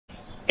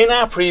In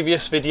our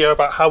previous video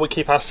about how we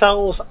keep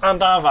ourselves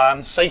and our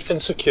van safe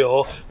and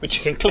secure, which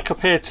you can click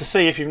up here to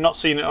see if you've not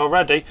seen it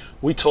already,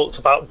 we talked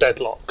about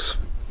deadlocks.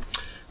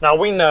 Now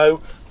we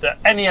know that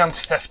any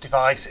anti-theft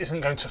device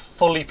isn't going to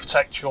fully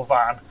protect your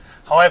van.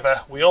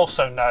 However, we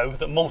also know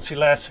that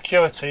multi-layer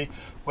security,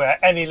 where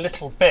any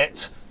little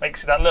bit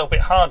makes it that little bit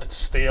harder to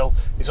steal,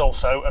 is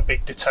also a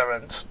big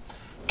deterrent.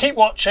 Keep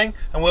watching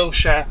and we'll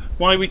share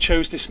why we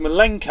chose this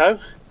Milenco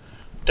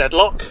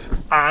deadlock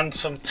and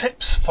some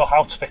tips for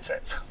how to fit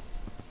it.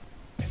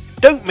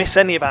 Don't miss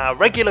any of our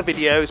regular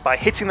videos by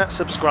hitting that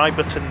subscribe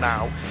button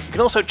now. You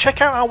can also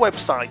check out our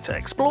website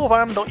at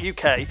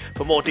explorevan.uk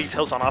for more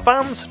details on our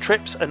vans,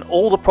 trips and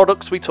all the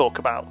products we talk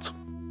about.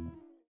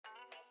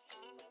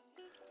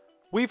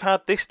 We've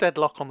had this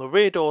deadlock on the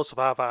rear doors of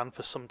our van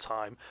for some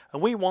time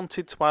and we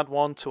wanted to add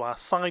one to our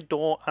side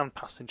door and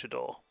passenger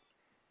door.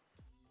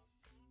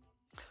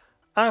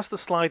 As the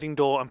sliding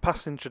door and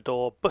passenger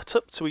door butt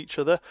up to each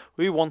other,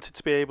 we wanted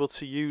to be able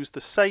to use the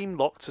same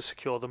lock to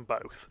secure them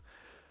both.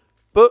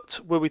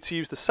 But were we to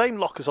use the same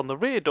lock as on the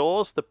rear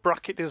doors, the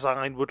bracket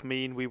design would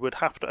mean we would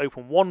have to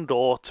open one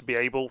door to be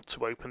able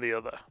to open the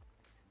other.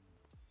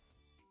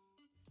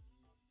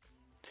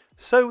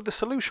 So the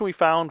solution we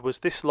found was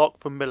this lock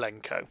from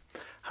Milenco.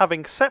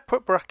 Having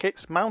separate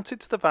brackets mounted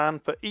to the van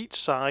for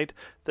each side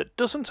that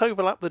doesn't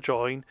overlap the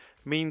join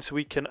means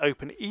we can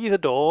open either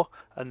door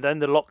and then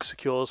the lock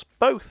secures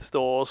both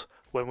doors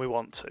when we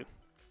want to.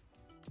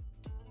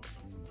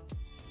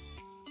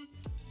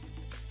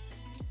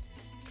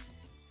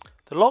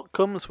 The lock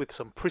comes with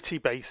some pretty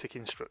basic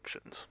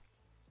instructions.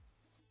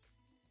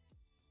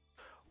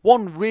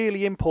 One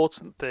really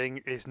important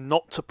thing is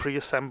not to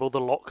pre-assemble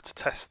the lock to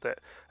test it,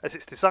 as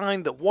it's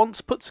designed that once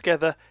put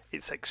together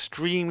it's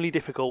extremely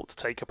difficult to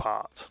take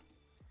apart.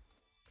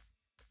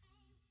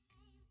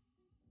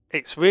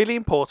 It's really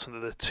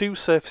important that the two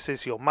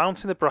surfaces you're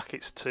mounting the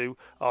brackets to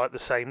are at the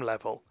same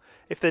level.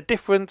 If they're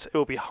different, it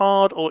will be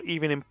hard or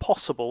even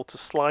impossible to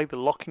slide the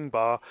locking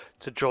bar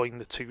to join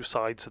the two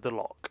sides of the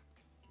lock.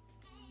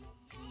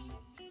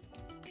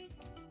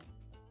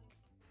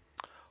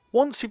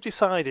 Once you've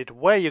decided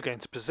where you're going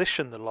to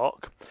position the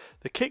lock,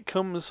 the kit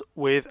comes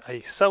with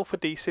a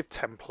self-adhesive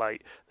template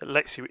that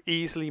lets you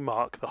easily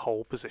mark the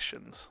hole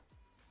positions.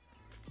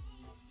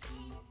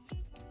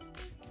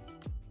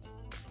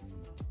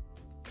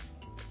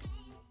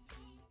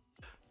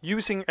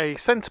 Using a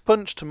centre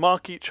punch to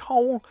mark each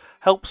hole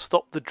helps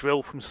stop the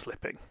drill from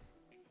slipping.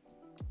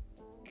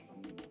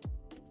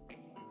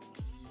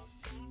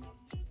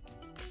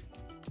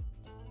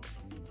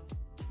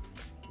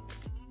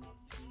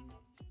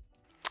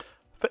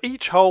 For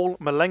each hole,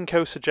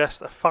 Milenco suggests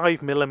a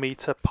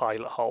 5mm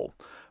pilot hole,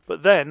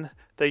 but then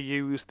they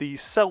use these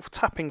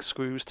self-tapping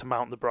screws to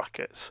mount the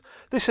brackets.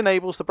 This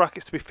enables the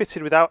brackets to be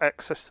fitted without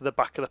access to the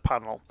back of the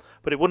panel,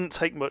 but it wouldn't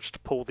take much to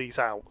pull these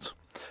out.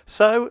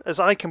 So, as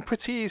I can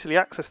pretty easily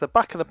access the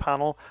back of the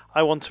panel,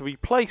 I want to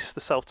replace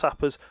the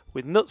self-tappers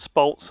with nuts,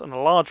 bolts and a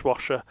large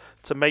washer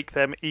to make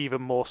them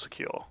even more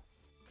secure.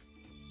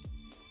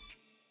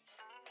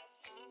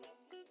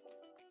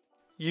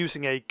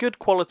 Using a good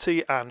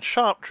quality and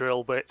sharp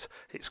drill bit,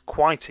 it's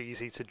quite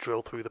easy to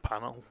drill through the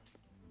panel.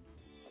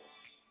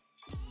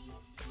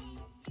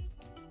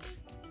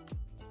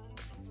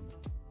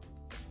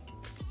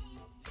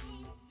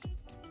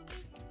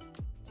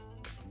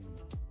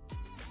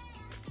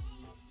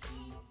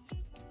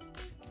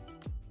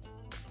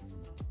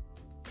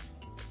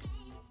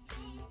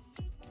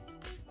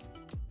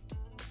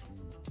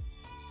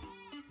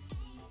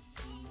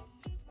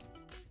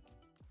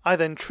 I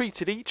then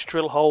treated each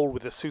drill hole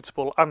with a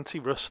suitable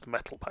anti-rust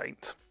metal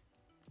paint.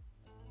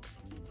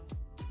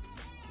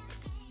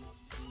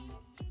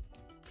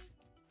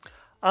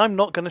 I'm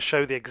not going to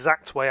show the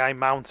exact way I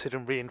mounted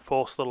and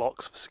reinforced the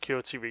locks for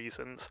security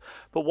reasons,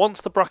 but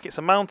once the brackets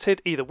are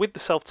mounted either with the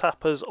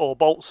self-tappers or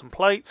bolts and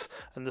plates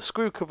and the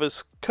screw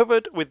covers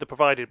covered with the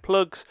provided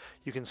plugs,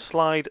 you can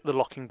slide the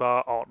locking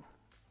bar on.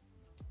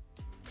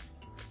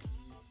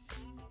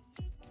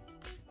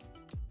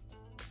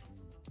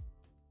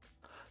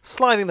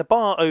 Sliding the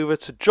bar over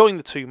to join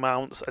the two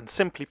mounts and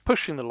simply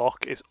pushing the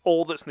lock is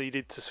all that's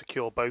needed to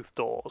secure both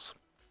doors.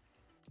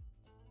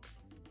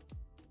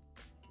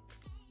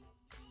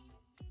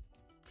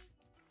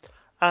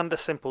 And a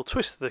simple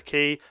twist of the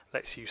key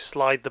lets you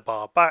slide the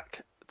bar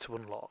back to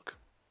unlock.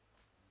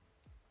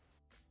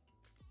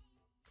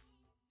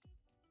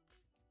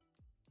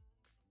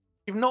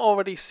 If you've not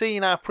already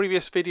seen our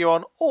previous video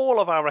on all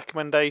of our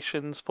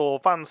recommendations for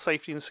van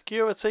safety and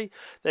security,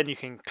 then you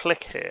can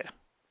click here.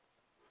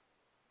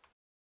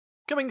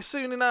 Coming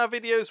soon in our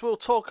videos, we'll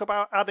talk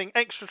about adding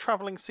extra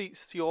travelling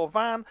seats to your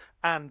van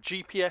and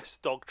GPS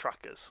dog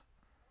trackers.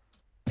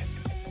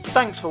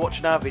 Thanks for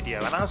watching our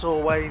video, and as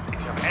always, if you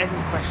have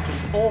any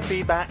questions or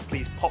feedback,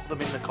 please pop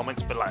them in the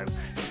comments below.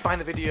 If you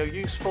find the video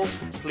useful,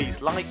 please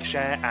like,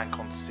 share and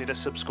consider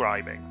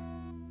subscribing.